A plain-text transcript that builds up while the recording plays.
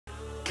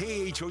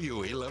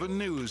KHOU 11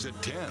 News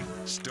at 10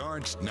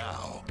 starts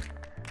now.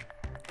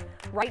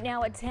 Right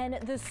now at 10,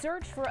 the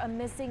search for a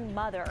missing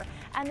mother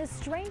and the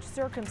strange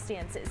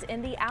circumstances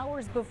in the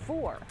hours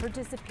before her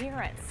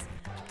disappearance.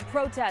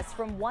 Protests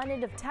from one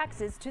end of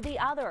Texas to the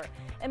other.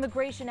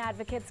 Immigration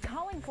advocates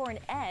calling for an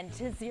end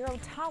to zero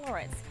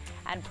tolerance.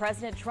 And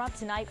President Trump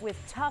tonight with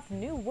tough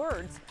new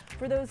words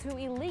for those who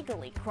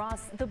illegally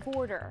cross the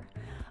border.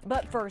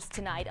 But first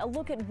tonight, a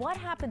look at what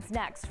happens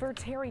next for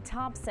Terry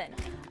Thompson,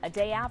 a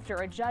day after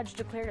a judge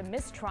declared a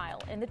mistrial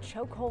in the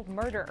chokehold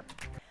murder.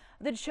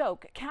 The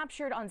choke,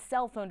 captured on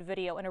cell phone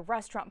video in a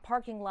restaurant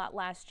parking lot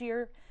last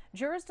year,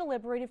 jurors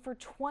deliberated for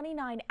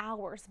 29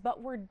 hours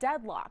but were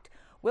deadlocked.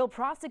 Will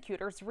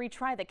prosecutors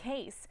retry the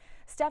case?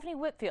 Stephanie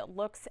Whitfield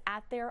looks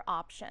at their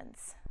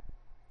options.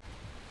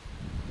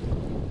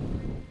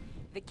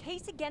 The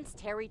case against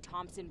Terry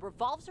Thompson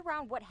revolves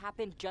around what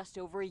happened just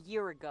over a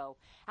year ago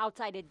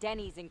outside a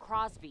Denny's in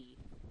Crosby.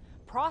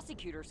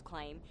 Prosecutors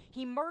claim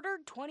he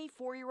murdered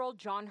 24-year-old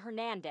John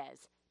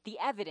Hernandez. The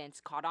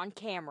evidence caught on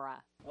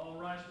camera. All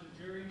rise to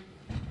the jury.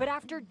 But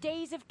after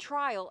days of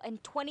trial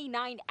and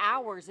 29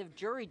 hours of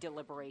jury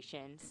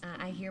deliberations,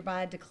 I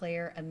hereby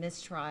declare a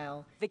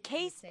mistrial. The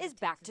case is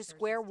back to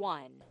square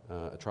one.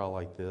 A trial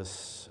like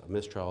this, a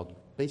mistrial,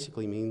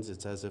 basically means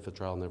it's as if a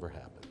trial never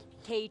happened.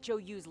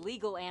 KHOU's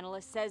legal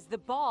analyst says the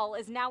ball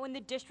is now in the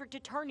district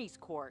attorney's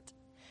court.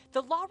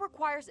 The law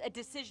requires a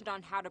decision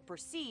on how to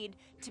proceed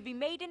to be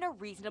made in a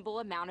reasonable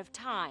amount of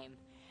time.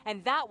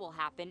 And that will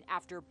happen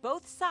after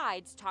both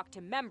sides talk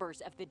to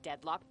members of the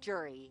deadlocked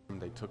jury.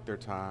 They took their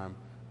time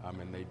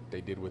and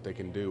they did what they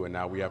can do, and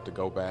now we have to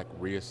go back,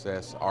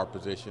 reassess our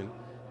position,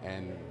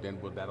 and then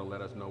that'll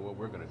let us know what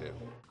we're going to do.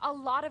 A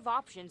lot of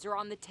options are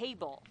on the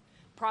table.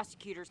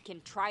 Prosecutors can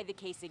try the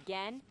case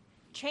again,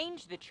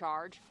 change the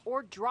charge,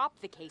 or drop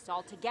the case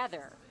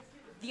altogether.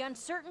 The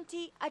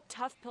uncertainty, a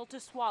tough pill to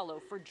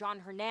swallow for John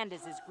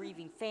Hernandez's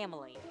grieving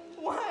family.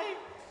 Why?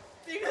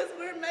 Because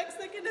we're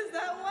Mexican, is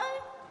that why?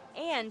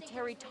 And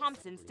Terry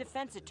Thompson's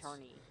defense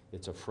attorney.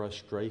 It's a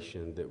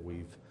frustration that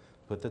we've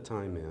put the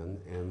time in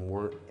and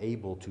weren't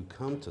able to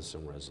come to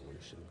some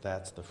resolution.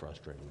 That's the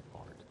frustrating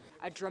part.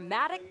 A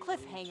dramatic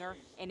cliffhanger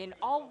in an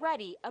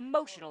already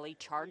emotionally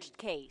charged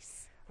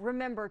case.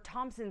 Remember,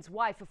 Thompson's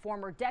wife, a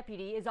former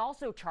deputy, is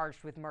also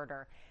charged with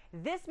murder.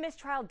 This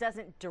mistrial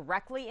doesn't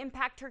directly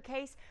impact her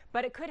case,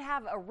 but it could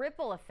have a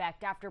ripple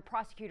effect after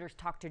prosecutors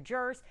talk to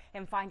jurors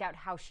and find out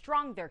how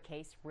strong their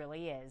case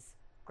really is.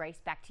 Grace,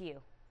 back to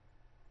you.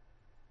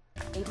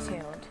 Stay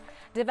tuned.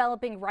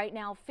 Developing right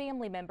now,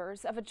 family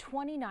members of a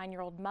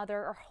 29-year-old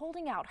mother are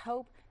holding out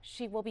hope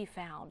she will be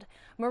found.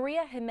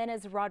 Maria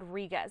Jimenez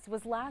Rodriguez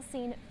was last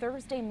seen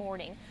Thursday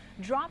morning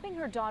dropping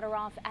her daughter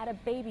off at a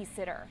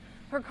babysitter.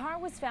 Her car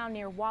was found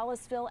near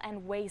Wallaceville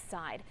and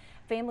Wayside.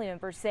 Family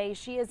members say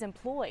she is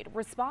employed,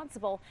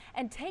 responsible,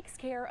 and takes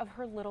care of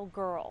her little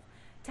girl.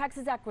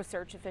 Texas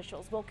EquiSearch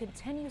officials will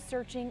continue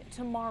searching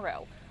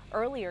tomorrow.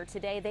 Earlier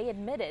today, they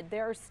admitted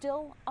there are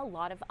still a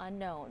lot of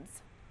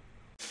unknowns.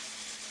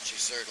 She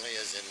certainly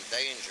is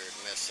endangered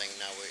missing.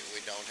 Now, we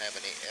don't have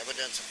any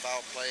evidence of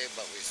foul play,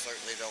 but we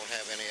certainly don't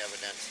have any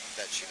evidence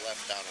that she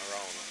left on her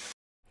own.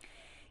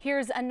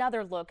 Here's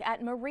another look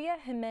at Maria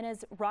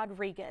Jimenez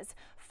Rodriguez,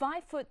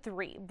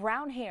 5'3",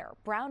 brown hair,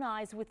 brown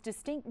eyes with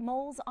distinct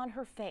moles on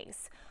her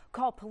face.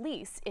 Call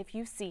police if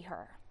you see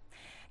her.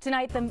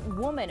 Tonight, the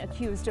woman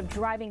accused of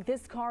driving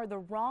this car the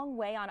wrong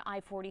way on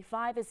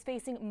I-45 is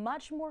facing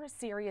much more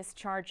serious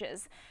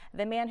charges.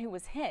 The man who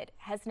was hit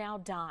has now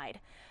died.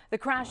 The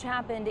crash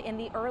happened in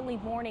the early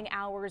morning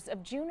hours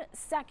of June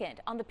 2nd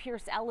on the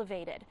Pierce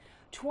Elevated.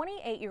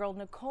 28-year-old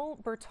Nicole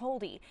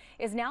Bertoldi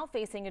is now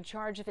facing a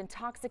charge of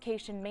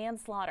intoxication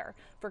manslaughter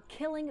for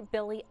killing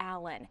Billy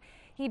Allen.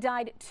 He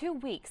died 2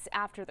 weeks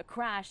after the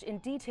crash, in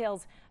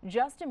details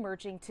just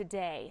emerging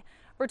today.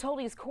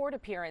 Bertoldi's court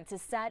appearance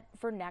is set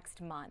for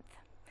next month.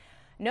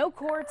 No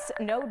courts,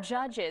 no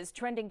judges.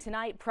 Trending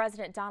tonight,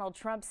 President Donald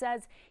Trump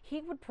says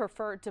he would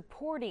prefer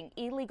deporting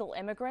illegal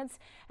immigrants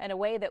in a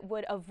way that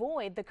would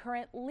avoid the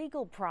current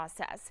legal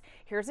process.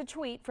 Here's a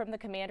tweet from the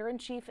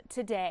commander-in-chief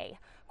today.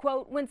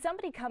 Quote, "When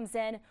somebody comes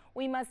in,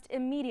 we must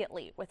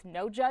immediately, with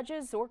no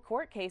judges or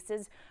court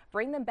cases,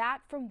 bring them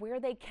back from where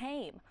they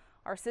came.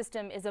 Our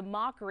system is a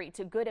mockery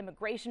to good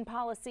immigration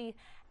policy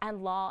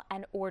and law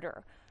and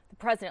order." The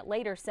president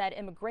later said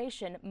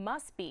immigration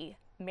must be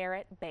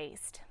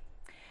merit-based.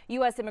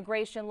 U.S.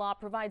 immigration law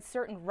provides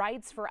certain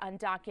rights for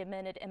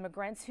undocumented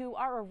immigrants who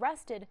are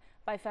arrested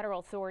by federal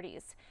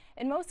authorities.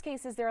 In most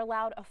cases, they're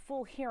allowed a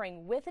full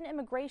hearing with an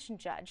immigration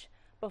judge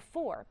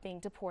before being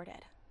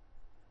deported.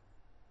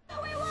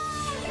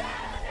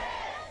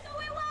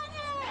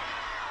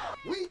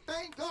 We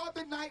thank God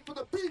tonight for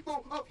the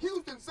people of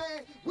Houston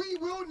saying we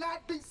will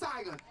not be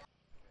silent.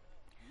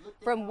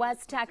 From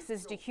West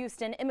Texas to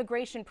Houston,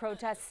 immigration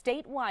protests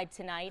statewide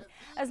tonight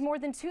as more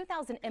than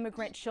 2,000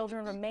 immigrant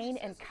children remain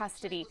in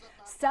custody,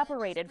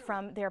 separated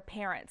from their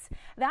parents.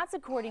 That's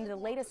according to the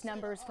latest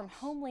numbers from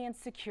Homeland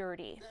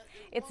Security.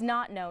 It's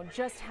not known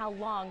just how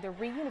long the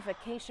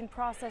reunification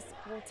process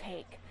will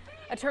take.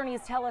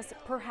 Attorneys tell us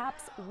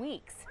perhaps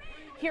weeks.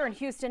 Here in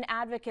Houston,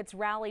 advocates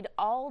rallied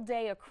all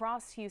day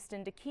across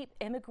Houston to keep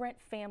immigrant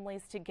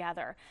families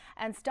together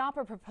and stop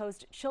a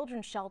proposed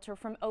children's shelter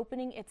from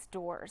opening its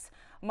doors.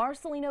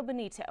 Marcelino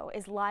Benito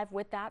is live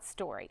with that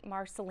story.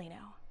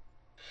 Marcelino.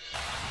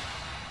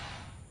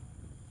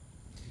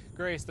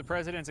 Grace, the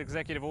president's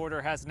executive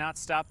order has not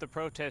stopped the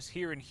protests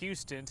here in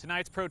Houston.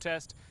 Tonight's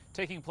protest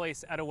taking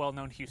place at a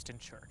well-known Houston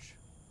church.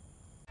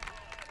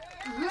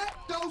 Let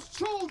those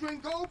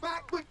children go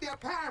back with their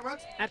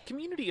parents. At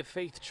Community of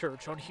Faith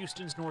Church on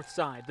Houston's north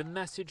side, the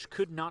message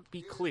could not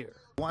be clear.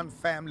 One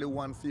family,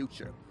 one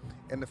future.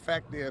 And the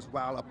fact is,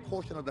 while a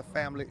portion of the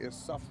family is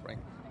suffering,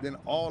 then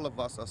all of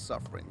us are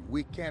suffering.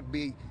 We can't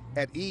be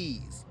at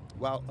ease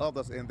while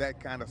others in that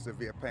kind of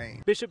severe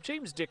pain. Bishop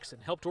James Dixon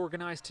helped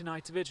organize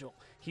tonight's vigil.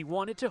 He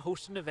wanted to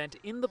host an event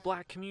in the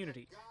black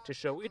community to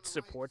show its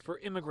support for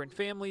immigrant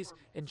families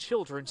and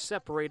children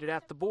separated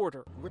at the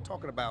border. We're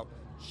talking about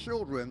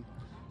children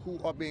who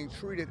are being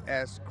treated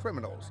as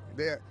criminals.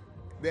 They're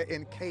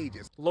in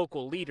cages.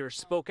 Local leaders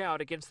spoke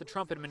out against the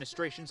Trump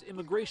administration's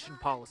immigration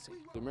policy.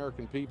 The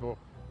American people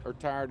are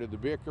tired of the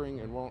bickering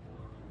and want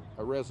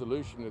a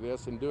resolution to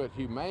this and do it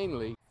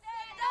humanely.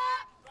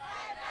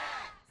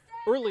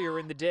 Earlier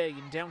in the day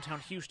in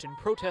downtown Houston,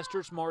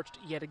 protesters marched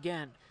yet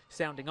again,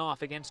 sounding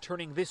off against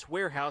turning this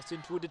warehouse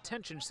into a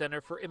detention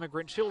center for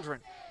immigrant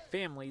children.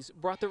 Families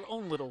brought their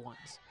own little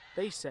ones.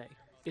 They say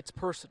it's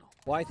personal.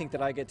 Well, I think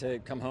that I get to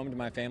come home to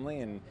my family,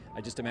 and I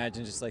just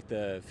imagine just like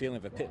the feeling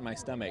of a pit in my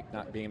stomach,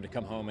 not being able to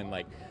come home and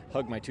like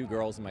hug my 2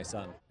 girls and my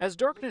son. As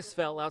darkness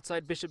fell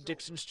outside Bishop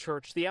Dixon's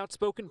church, the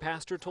outspoken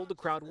pastor told the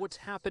crowd what's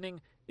happening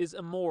is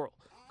immoral,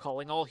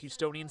 calling all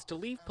Houstonians to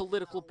leave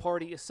political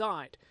party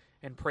aside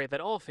and pray that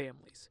all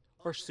families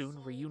are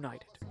soon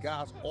reunited.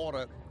 God's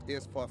order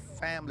is for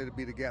family to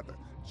be together.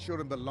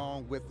 Children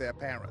belong with their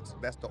parents.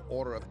 That's the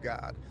order of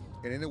God.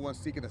 And anyone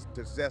seeking to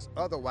possess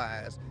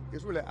otherwise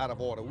is really out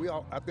of order.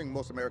 I think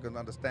most Americans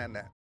understand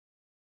that.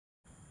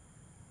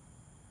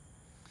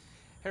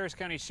 Harris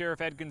County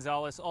Sheriff Ed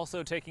Gonzalez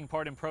also taking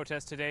part in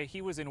protests today.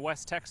 He was in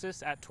West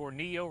Texas at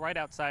Tornillo, right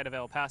outside of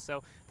El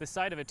Paso, the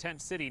site of a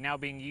tent city now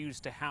being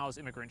used to house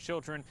immigrant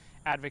children.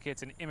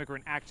 Advocates and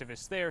immigrant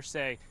activists there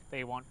say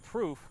they want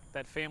proof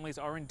that families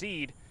are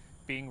indeed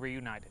being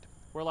reunited.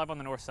 We're live on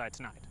the north side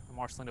tonight. I'm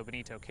Marcelino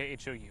Benito,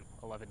 KHOU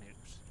 11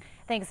 News.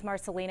 Thanks,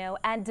 Marcelino.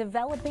 And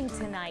developing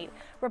tonight,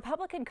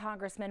 Republican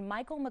Congressman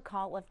Michael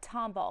McCall of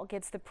Tomball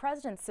gets the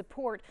president's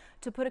support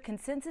to put a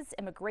consensus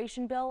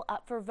immigration bill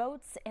up for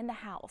votes in the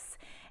House.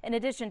 In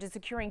addition to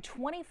securing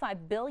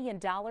 $25 billion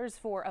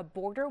for a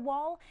border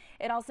wall,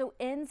 it also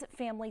ends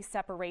family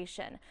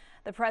separation.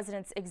 The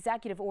president's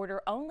executive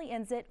order only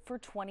ends it for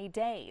 20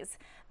 days.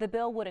 The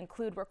bill would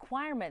include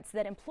requirements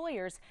that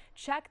employers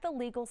check the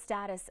legal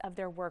status of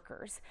their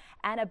workers.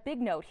 And a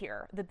big note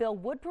here, the bill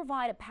would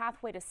provide a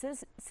pathway to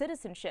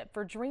citizenship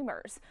for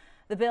dreamers.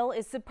 The bill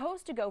is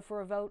supposed to go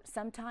for a vote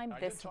sometime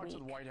this week. To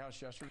the White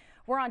House yesterday.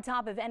 We're on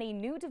top of any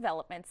new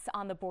developments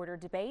on the border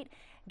debate.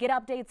 Get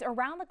updates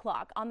around the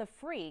clock on the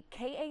free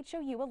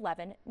KHOU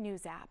 11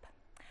 News app.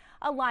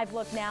 A live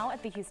look now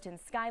at the Houston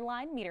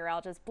skyline.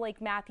 Meteorologist Blake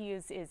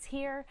Matthews is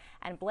here.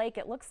 And Blake,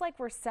 it looks like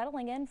we're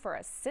settling in for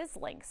a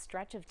sizzling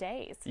stretch of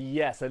days.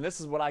 Yes, and this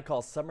is what I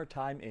call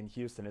summertime in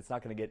Houston. It's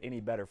not going to get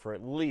any better for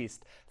at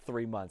least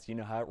 3 months. You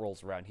know how it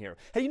rolls around here.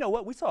 Hey, you know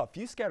what? We saw a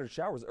few scattered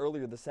showers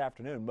earlier this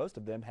afternoon. Most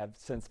of them have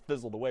since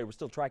fizzled away. We're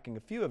still tracking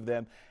a few of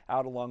them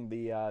out along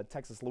the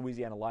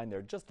Texas-Louisiana line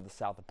there, just to the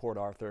south of Port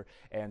Arthur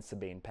and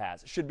Sabine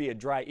Pass. It should be a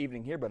dry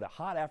evening here, but a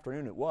hot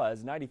afternoon it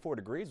was. 94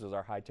 degrees was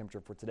our high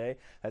temperature for today.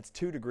 That's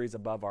 2 degrees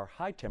above our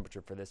high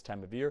temperature for this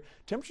time of year.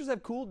 Temperatures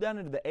have cooled down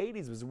into the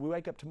 80s. As we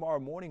wake up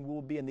tomorrow morning,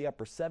 we'll be in the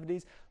upper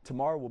 70s.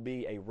 Tomorrow will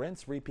be a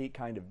rinse repeat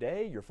kind of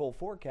day. Your full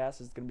forecast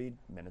is going to be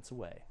minutes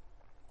away.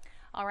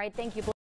 All right, thank you.